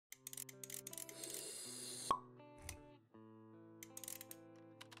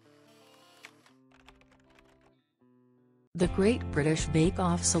The Great British Bake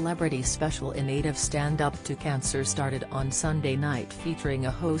Off Celebrity Special in aid of Stand Up to Cancer started on Sunday night, featuring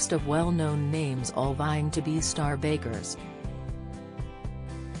a host of well-known names all vying to be star bakers.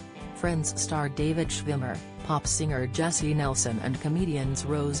 Friends star David Schwimmer, pop singer Jesy Nelson and comedians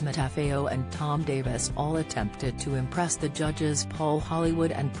Rose Matafeo and Tom Davis all attempted to impress the judges Paul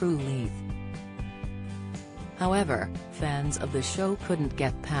Hollywood and Prue Leith. However, fans of the show couldn't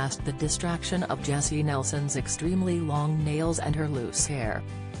get past the distraction of Jesy Nelson's extremely long nails and her loose hair.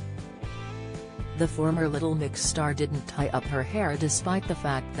 The former Little Mix star didn't tie up her hair despite the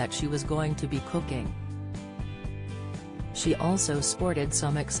fact that she was going to be cooking. She also sported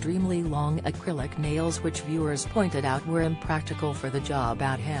some extremely long acrylic nails which viewers pointed out were impractical for the job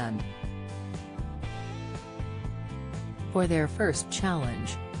at hand. For their first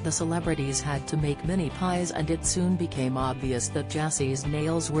challenge, the celebrities had to make mini pies, and it soon became obvious that Jesy's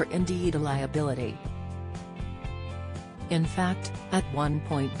nails were indeed a liability. In fact, at one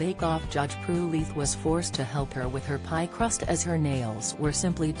point Bake Off judge Prue Leith was forced to help her with her pie crust as her nails were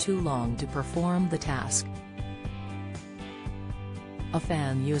simply too long to perform the task. A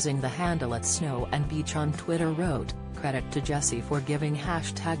fan using the handle @Snow&Beach on Twitter wrote, "Credit to Jesy for giving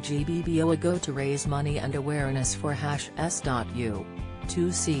 #GBBO a go to raise money and awareness for #S.U.2C,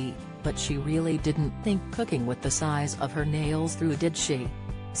 but she really didn't think cooking with the size of her nails through, did she?"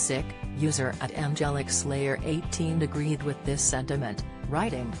 Sick, user @AngelicSlayer18 agreed with this sentiment,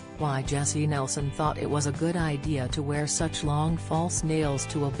 writing, "Why Jesy Nelson thought it was a good idea to wear such long false nails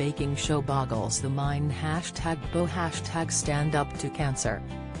to a baking show boggles the mind. #Bo #StandUpToCancer.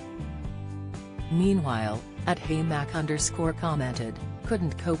 Meanwhile, @HeyMac_ commented,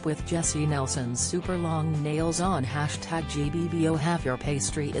 "Couldn't cope with Jesy Nelson's super long nails on #GBBO. Half your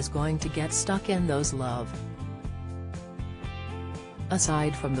pastry is going to get stuck in those, love."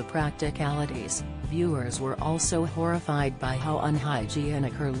 Aside from the practicalities, viewers were also horrified by how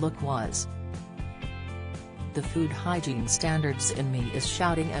unhygienic her look was. "The food hygiene standards in me is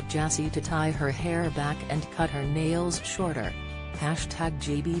shouting at Jesy to tie her hair back and cut her nails shorter."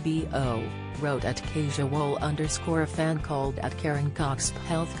 #GBBO, wrote @Casual_a fan called @Karen Cox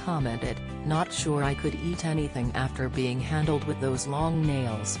Health commented, "Not sure I could eat anything after being handled with those long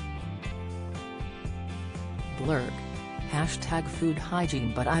nails." Blurg. #Food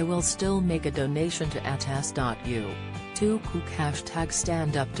hygiene, but I will still make a donation to @S.U.2Cook.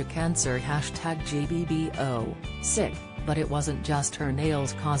 #StandUpToCancer. #GBBO, sick, but it wasn't just her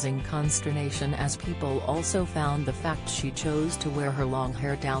nails causing consternation, as people also found the fact she chose to wear her long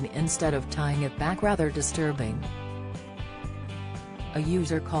hair down instead of tying it back rather disturbing. A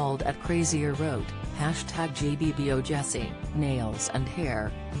user called @Crazier wrote, #GBBO Jesy, nails and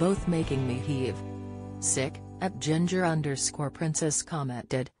hair, both making me heave. Sick. @Ginger_Princess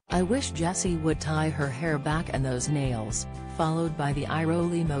commented, "I wish Jesy would tie her hair back and those nails," followed by the eye roll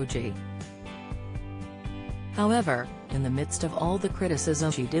emoji. However, in the midst of all the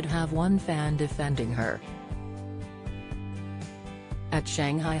criticism, she did have one fan defending her.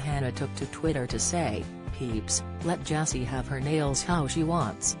 @Shanghai Hannah took to Twitter to say, "Peeps, let Jesy have her nails how she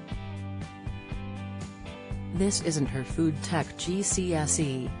wants. This isn't her food tech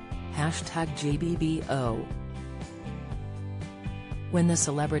GCSE. #GBBO. When the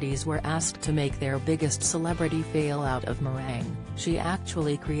celebrities were asked to make their biggest celebrity fail out of meringue, she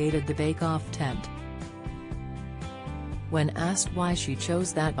actually created the Bake Off tent. When asked why she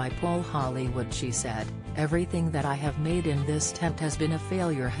chose that by Paul Hollywood, she said, "Everything that I have made in this tent has been a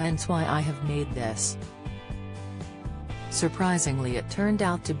failure, hence why I have made this." Surprisingly, it turned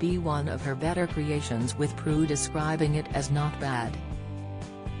out to be one of her better creations, with Prue describing it as not bad.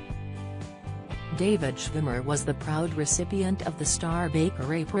 David Schwimmer was the proud recipient of the Star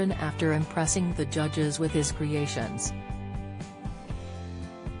Baker apron after impressing the judges with his creations.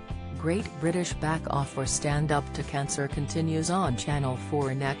 Great British Bake Off for Stand Up to Cancer continues on Channel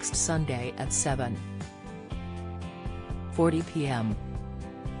 4 next Sunday at 7:40 p.m.